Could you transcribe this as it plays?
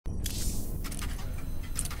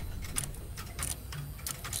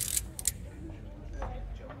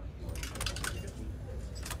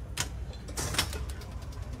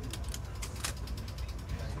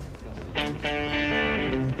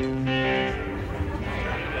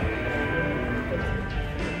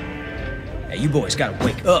you boys gotta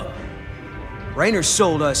wake up. Raynor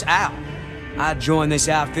sold us out. I joined this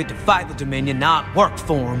outfit to fight the Dominion, not work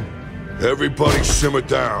for him. Everybody simmer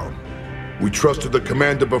down. We trusted the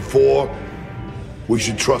commander before. We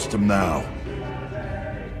should trust him now.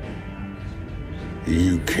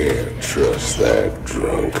 You can't trust that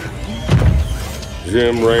drunk.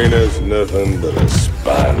 Jim Raynor's nothing but a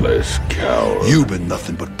spineless coward. You've been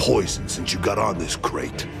nothing but poison since you got on this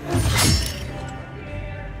crate.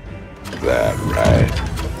 That right?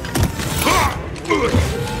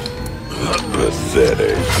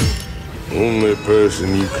 Pathetic. Only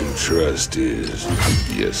person you can trust is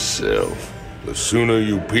yourself. The sooner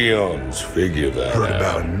you peons figure that Heard out.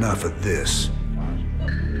 about enough of this.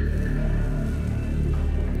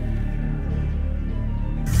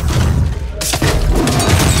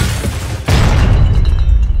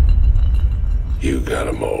 You got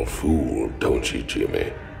 'em all fooled, don't you,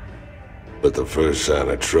 Jimmy? But the first sign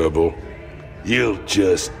of trouble, you'll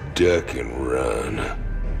just duck and run.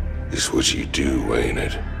 It's what you do, ain't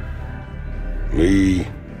it? Me,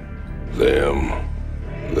 them,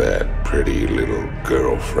 that pretty little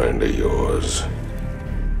girlfriend of yours.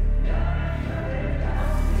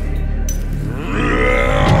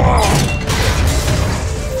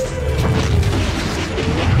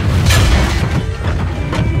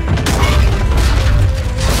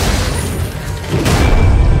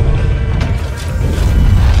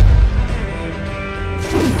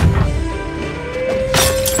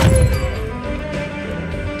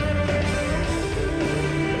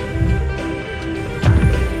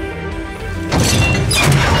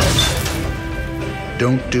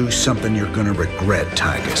 Don't do something you're gonna regret,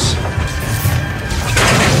 Tigus.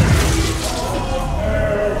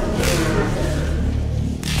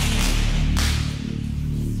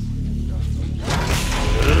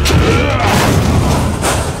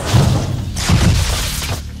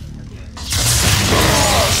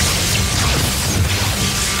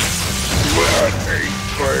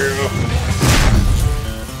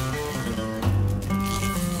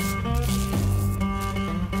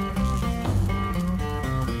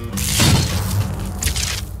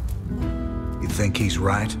 Think he's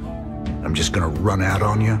right? I'm just gonna run out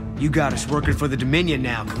on you? You got us working for the Dominion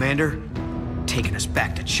now, Commander. Taking us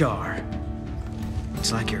back to Char.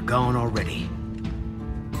 It's like you're gone already.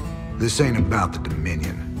 This ain't about the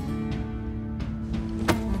Dominion.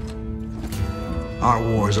 Our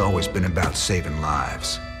war's always been about saving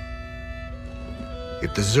lives.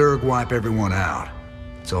 If the Zerg wipe everyone out,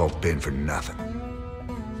 it's all been for nothing.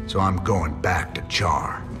 So I'm going back to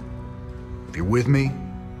Char. If you're with me,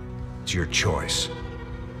 it's your choice.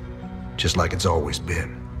 Just like it's always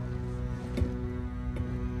been.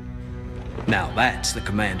 Now that's the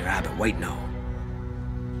commander I've been waiting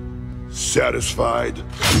on. Satisfied?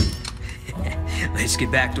 Let's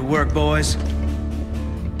get back to work, boys.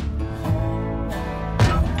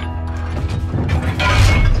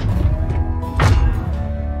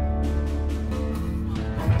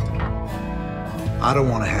 I don't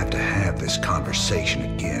want to have this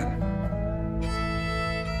conversation again.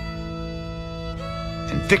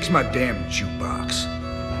 And fix my damn jukebox.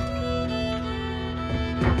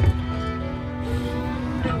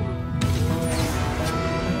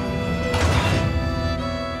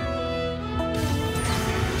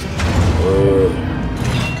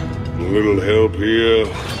 A little help here?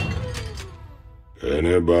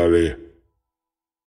 Anybody?